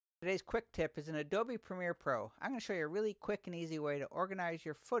Today's quick tip is in Adobe Premiere Pro. I'm going to show you a really quick and easy way to organize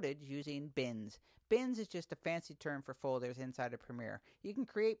your footage using bins. Bins is just a fancy term for folders inside of Premiere. You can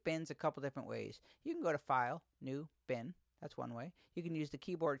create bins a couple different ways. You can go to File, New, Bin. That's one way. You can use the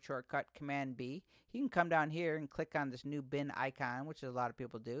keyboard shortcut Cmd B. You can come down here and click on this new bin icon, which a lot of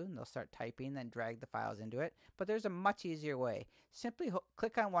people do, and they'll start typing, then drag the files into it. But there's a much easier way. Simply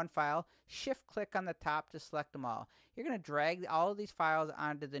click on one file, shift click on the top to select them all. You're going to drag all of these files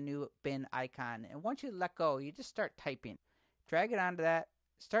onto the new bin icon, and once you let go, you just start typing. Drag it onto that,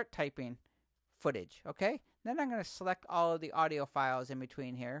 start typing footage, okay? Then I'm going to select all of the audio files in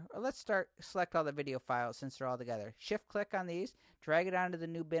between here. Or let's select all the video files since they're all together. Shift click on these, drag it onto the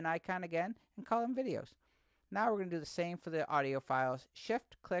new bin icon again, and call them videos. Now we're going to do the same for the audio files.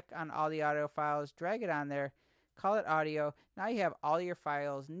 Shift click on all the audio files, drag it on there, call it audio. Now you have all your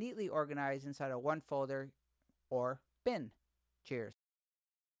files neatly organized inside of one folder or bin. Cheers.